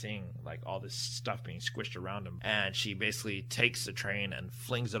basically seeing like all this stuff being squished around them. And she basically takes the train and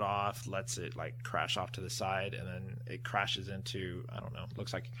flings it off, lets it like crash off to the side, and then it crashes into, I don't know,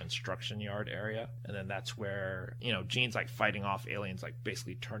 looks like a construction yard area. And then that's where, you know, Jean's like fighting off aliens, like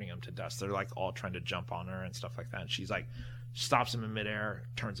basically turning them to dust. They're like all trying to jump on her and stuff like that. And she's like, stops them in midair,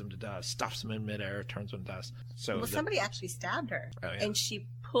 turns them to dust, stops them in midair, turns them to dust. So somebody actually stabbed her. Oh, yeah. And she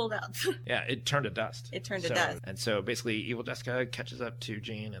pulled out. Yeah, it turned to dust. It turned to dust. And so basically evil Jessica catches up to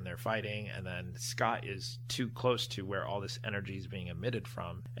Jean and they're fighting, and then Scott is too close to where all this energy is being emitted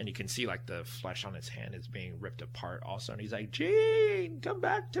from, and you can see like the flesh on his hand is being ripped apart also, and he's like, Jean, come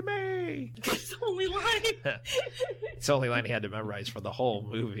back to me. It's the only line. It's the only line he had to memorize for the whole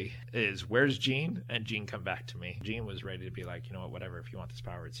movie is, where's Jean? And Jean, come back to me. Jean was ready to be like, you know what, whatever, if you want this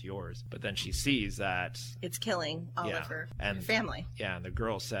power, it's yours. But then she sees that it's killing all of her family. Yeah, and the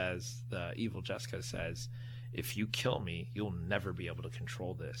girl says, the evil Jessica says, if you kill me, you'll never be able to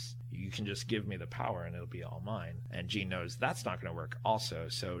control this. You can just give me the power and it'll be all mine. And Jean knows that's not going to work also.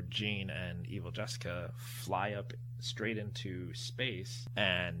 So Jean and evil Jessica fly up straight into space,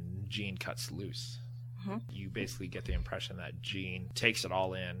 and Jean cuts loose. Mm-hmm. You basically get the impression that Jean takes it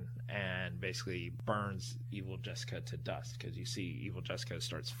all in and basically burns evil Jessica to dust, because you see evil Jessica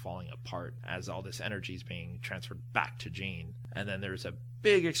starts falling apart as all this energy is being transferred back to Jean. And then there's a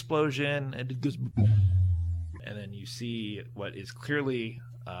big explosion and it goes, and then you see what is clearly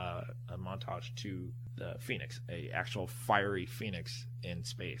a montage to the Phoenix, a actual fiery Phoenix in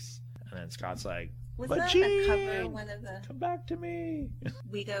space. And then Scott's like, was but that Jean, a cover one of the... come back to me.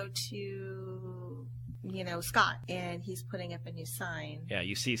 We go to, you know, Scott, and he's putting up a new sign. Yeah,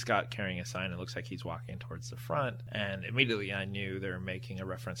 you see Scott carrying a sign. It looks like he's walking towards the front. And immediately I knew they were making a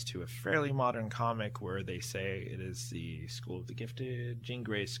reference to a fairly modern comic where they say it is the School of the Gifted, Jean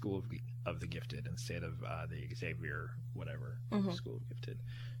Grey's School of the Gifted, instead of the Xavier whatever School of Gifted.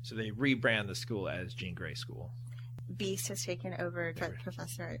 So they rebrand the school as Jean Grey School. Beast has taken over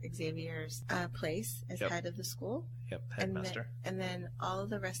Professor Xavier's place as head of the school. Yep, headmaster. And then all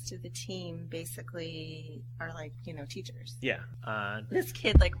the rest of the team basically are like, you know, teachers. Yeah. This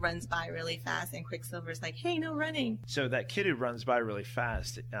kid like runs by really fast, and Quicksilver's like, hey, no running. So that kid who runs by really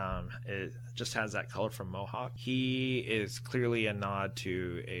fast, it just has that color from Mohawk. He is clearly a nod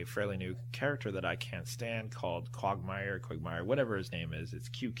to a fairly new character that I can't stand called Quagmire, whatever his name is. It's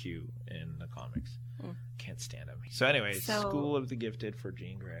QQ in the comics. Can't stand him. So anyway, School of the Gifted for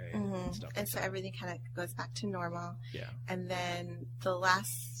Jean Grey and stuff like and so that. Everything kind of goes back to normal. Yeah. And then the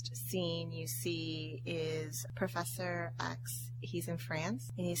last scene you see is Professor X. He's in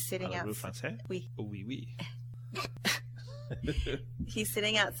France, and he's sitting outside. Oui, oui. He's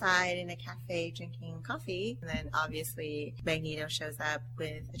sitting outside in a cafe drinking coffee, and then obviously Magneto shows up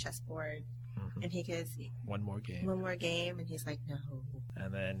with a chessboard. And he goes, one more game. And he's like, no.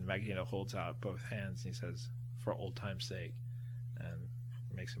 And then Magneto holds out both hands and he says, for old time's sake. And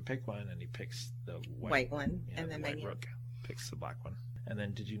makes him pick one, and he picks the white one. Yeah, and then Magneto picks the black one. And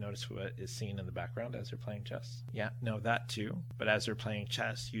then did you notice what is seen in the background as they're playing chess? Yeah, no, that too. But as they're playing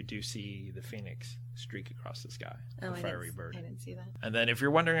chess, you do see the phoenix streak across the sky. Oh, the fiery bird. I didn't see that. And then if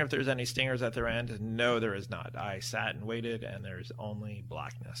you're wondering if there's any stingers at their end, no, there is not. I sat and waited, and there's only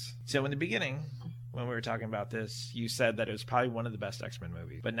blackness. So in the beginning, when we were talking about this, you said that it was probably one of the best X-Men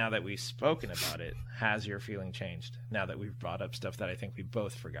movies. But now that we've spoken about it, has your feeling changed? Now that we've brought up stuff that I think we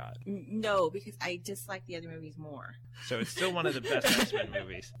both forgot. No, because I dislike the other movies more. So it's still one of the best X-Men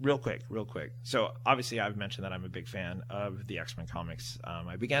movies. Real quick. So obviously I've mentioned that I'm a big fan of the X-Men comics.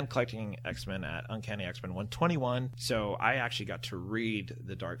 I began collecting X-Men at Uncanny X-Men 121. So I actually got to read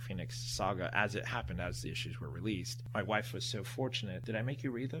the Dark Phoenix saga as it happened, as the issues were released. My wife was so fortunate. Did I make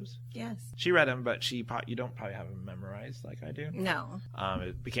you read those? Yes. She read them, but you don't probably have them memorized like I do. No.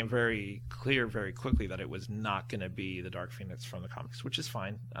 It became very clear very quickly that it was not going to be the Dark Phoenix from the comics, which is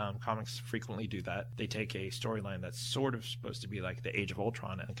fine. Comics frequently do that. They take a storyline that's sort of supposed to be like the Age of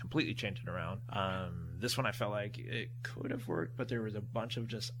Ultron and completely change it around. This one I felt like it could have worked, but there was a bunch of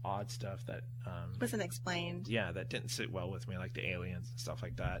just odd stuff that wasn't explained. Yeah, that didn't sit well with me, like the aliens and stuff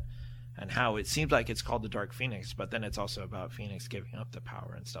like that. And how it seems like it's called the Dark Phoenix, but then it's also about Phoenix giving up the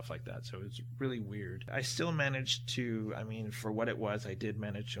power and stuff like that. So it's really weird. I still managed to, for what it was, I did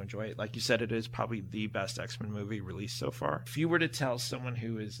manage to enjoy it. Like you said, it is probably the best X-Men movie released so far. If you were to tell someone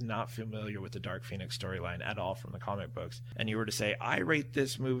who is not familiar with the Dark Phoenix storyline at all from the comic books, and you were to say, I rate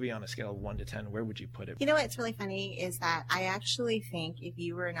this movie on a scale of 1 to 10, where would you put it? You know what's really funny is that I actually think if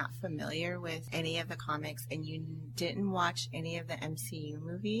you were not familiar with any of the comics and you didn't watch any of the MCU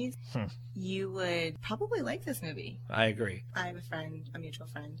movies, you would probably like this movie. I agree. I have a mutual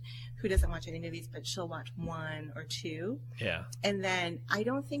friend, who doesn't watch any movies, but she'll watch 1 or 2. Yeah. And then I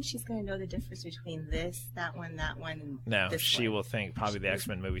don't think she's going to know the difference between that one, and no, this she one. will think probably the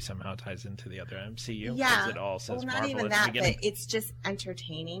X-Men movie somehow ties into the other MCU. Yeah. It all says well, not Marvel even at that, the beginning. but it's just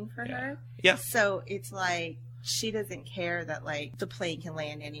entertaining for her. Yeah. So it's like, she doesn't care that like the plane can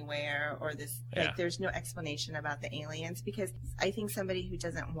land anywhere or this like there's no explanation about the aliens, because I think somebody who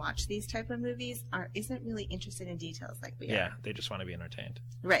doesn't watch these type of movies isn't really interested in details like we are. Yeah, they just want to be entertained.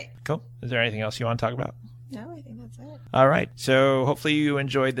 Right. Cool. Is there anything else you want to talk about? No, I think that's it. All right. So hopefully you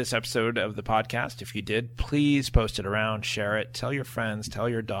enjoyed this episode of the podcast. If you did, please post it around, share it, tell your friends, tell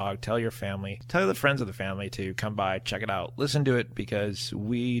your dog, tell your family, tell the friends of the family to come by, check it out, listen to it, because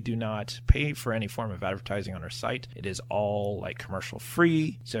we do not pay for any form of advertising on our site. It is all like commercial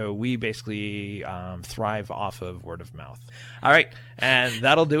free. So we basically thrive off of word of mouth. All right. And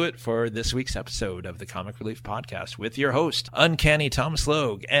that'll do it for this week's episode of the Comic Relief Podcast with your host, Uncanny Thomas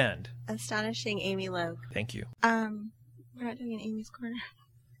Logue, and Astonishing Amy Logue. Thank you. We're not doing an Amy's Corner.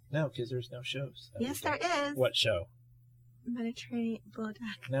 No, because there's no shows. Yes, there is. What show? Mediterranean. Below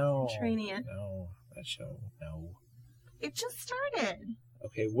Deck. No. Mediterranean. No, that show. No. It just started.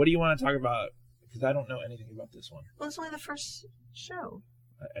 Okay, what do you want to talk about? Because I don't know anything about this one. Well, it's only the first show.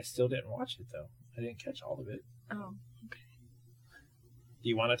 I still didn't watch it, though. I didn't catch all of it. Oh, okay. Do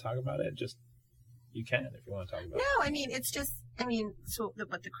you want to talk about it? You can if you want to talk about it. No, it's just, so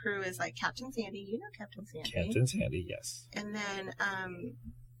but the crew is like Captain Sandy. You know Captain Sandy. Captain Sandy, yes. And then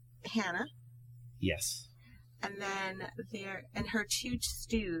Hannah. Yes. And then her two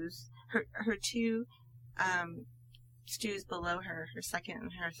stews, her two stews below her second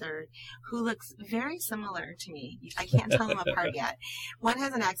and her third, who looks very similar to me. I can't tell them apart yet. One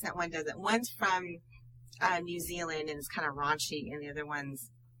has an accent, one doesn't. One's from New Zealand and is kind of raunchy, and the other one's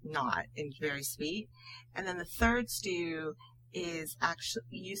not and very sweet. And then the third stew is actually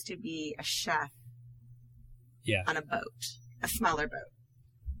used to be a chef on a boat, a smaller boat.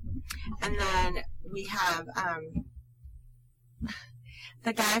 And then we have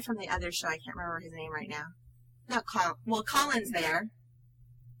the guy from the other show. I can't remember his name right now. Not Colin. Well, Colin's there.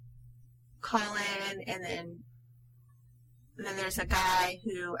 Colin, and then there's a guy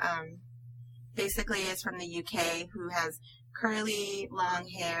who basically is from the UK, who has curly, long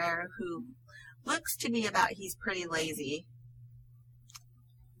hair, who looks to be he's pretty lazy.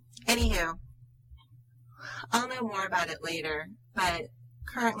 Anywho, I'll know more about it later, but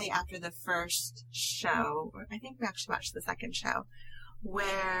currently after the first show, I think we actually watched the second show,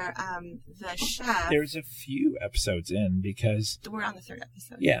 where the chef... There's a few episodes in, because... We're on the third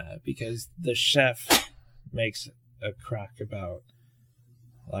episode. Yeah, because the chef makes a crack about,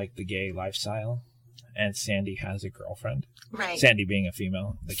 like, the gay lifestyle, and Sandy has a girlfriend. Right. Sandy being a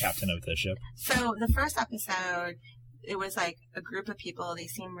female, the captain of the ship. So the first episode, it was like a group of people. They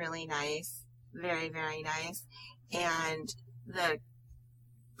seemed really nice. Very, very nice. And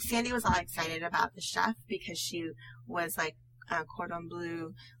Sandy was all excited about the chef because she was like cordon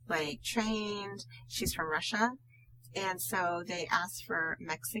bleu, like trained. She's from Russia. And so they asked for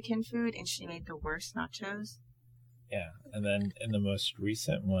Mexican food, and she made the worst nachos. Yeah, and then in the most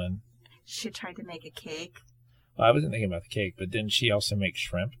recent one, She tried to make a cake. well, I wasn't thinking about the cake, but didn't she also make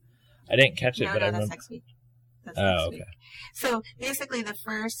shrimp? I didn't catch it, No, but I that's remember. next week. That's Oh, next okay. week. So basically, the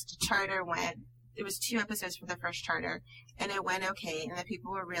first charter went. It was 2 episodes for the first charter, and it went okay, and the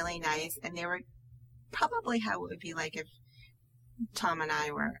people were really nice, and they were probably how it would be like if Tom and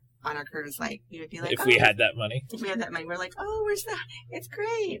I were on our cruise. Like, we would be like, If we had that money. if we had that money, we're like, oh, where's that? It's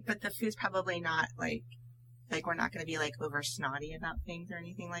great, but the food's probably not like we're not going to be like over snotty about things or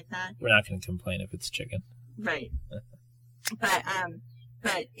anything like that. We're not going to complain if it's chicken. Right. But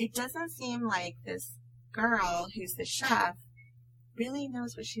it doesn't seem like this girl who's the chef really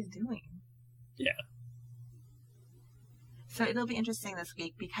knows what she's doing. Yeah. So it'll be interesting this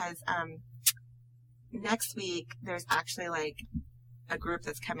week because next week there's actually like a group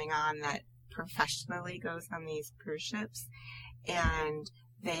that's coming on that professionally goes on these cruise ships, and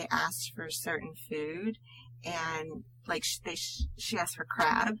they asked for certain food, and like she asked for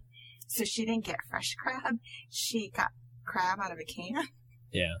crab, so she didn't get fresh crab. She got crab out of a can.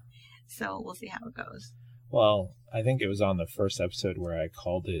 Yeah. So we'll see how it goes. Well, I think it was on the first episode where I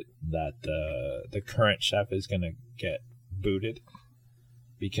called it that the current chef is going to get booted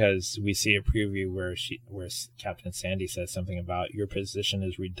because we see a preview where Captain Sandy says something about your position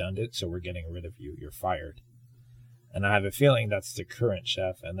is redundant, so we're getting rid of you. You're fired. And I have a feeling that's the current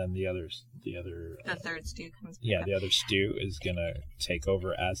chef, and then the third stew comes back. Yeah, the other stew is going to take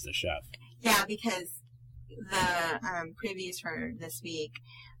over as the chef. Yeah, because the previews for this week,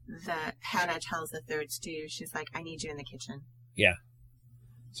 Hannah tells the third stew, she's like, I need you in the kitchen. Yeah.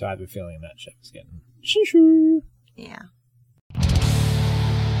 So I have a feeling that chef is getting shoo. Yeah.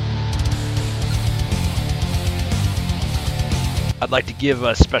 I'd like to give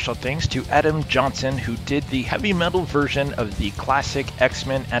special thanks to Adam Johnson, who did the heavy metal version of the classic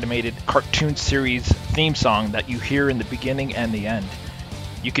X-Men animated cartoon series theme song that you hear in the beginning and the end.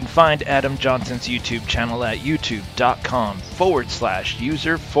 You can find Adam Johnson's YouTube channel at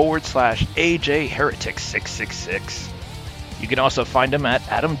youtube.com/user/AJ Heretic666. You can also find him at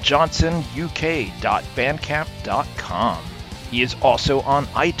adamjohnsonuk.bandcamp.com. He is also on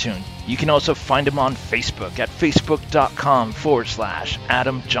iTunes. You can also find him on Facebook at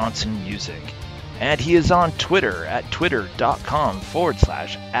facebook.com/Adam Johnson Music. And he is on Twitter at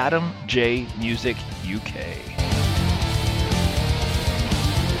twitter.com/Adam J Music UK.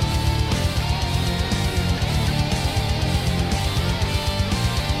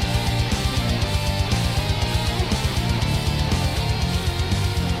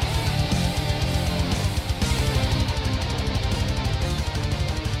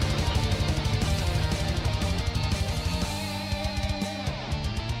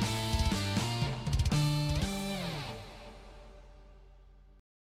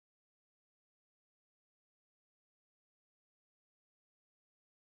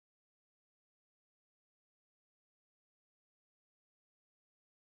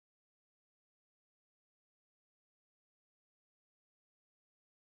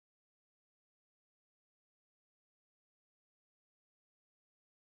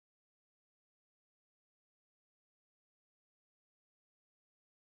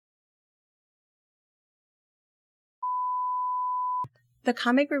 The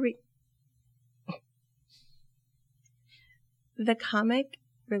Comic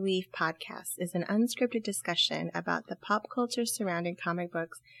Relief Podcast is an unscripted discussion about the pop culture surrounding comic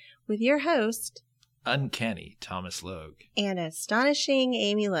books with your host, Uncanny Thomas Logue. and astonishing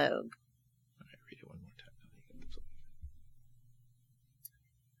Amy Logue. All right, read it one more time.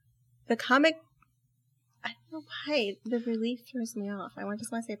 The comic... I don't know why. The relief throws me off. I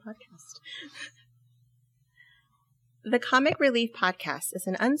just want to say podcast. The Comic Relief Podcast is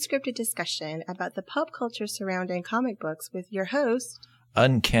an unscripted discussion about the pop culture surrounding comic books with your host,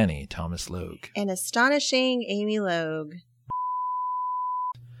 Uncanny Thomas Logue. and astonishing Amy Logue.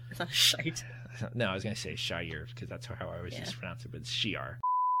 It's not shite. No, I was going to say Shire because that's how I always used to pronounce it, but it's Shiar.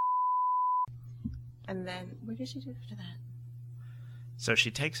 And then, what did she do after that? So she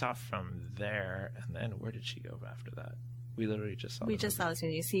takes off from there, and then where did she go after that? We literally just saw. We just saw this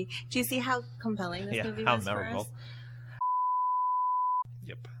movie. Do you see how compelling this movie how was memorable. for us?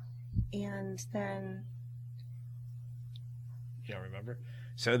 Yep. And then... You don't remember?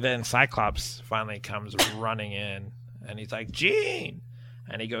 So then Cyclops finally comes running in, and he's like, Jean!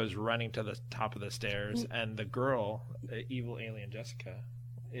 And he goes running to the top of the stairs, and the girl, the evil alien Jessica,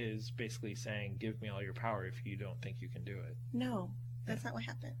 is basically saying, give me all your power if you don't think you can do it. No, that's not what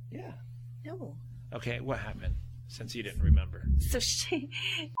happened. Yeah. No. Okay, what happened? Since you didn't remember. So she...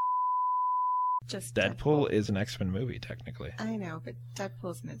 Just Deadpool is an X-Men movie, technically. I know, but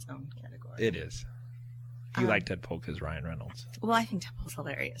Deadpool's in its own category. It is. You like Deadpool because Ryan Reynolds. Well, I think Deadpool's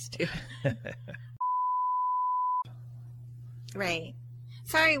hilarious, too. Right.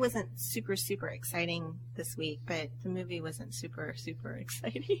 Sorry it wasn't super, super exciting this week, but the movie wasn't super, super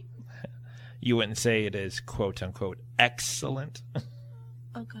exciting. You wouldn't say it is, quote-unquote, excellent?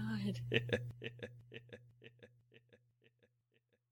 Oh, God.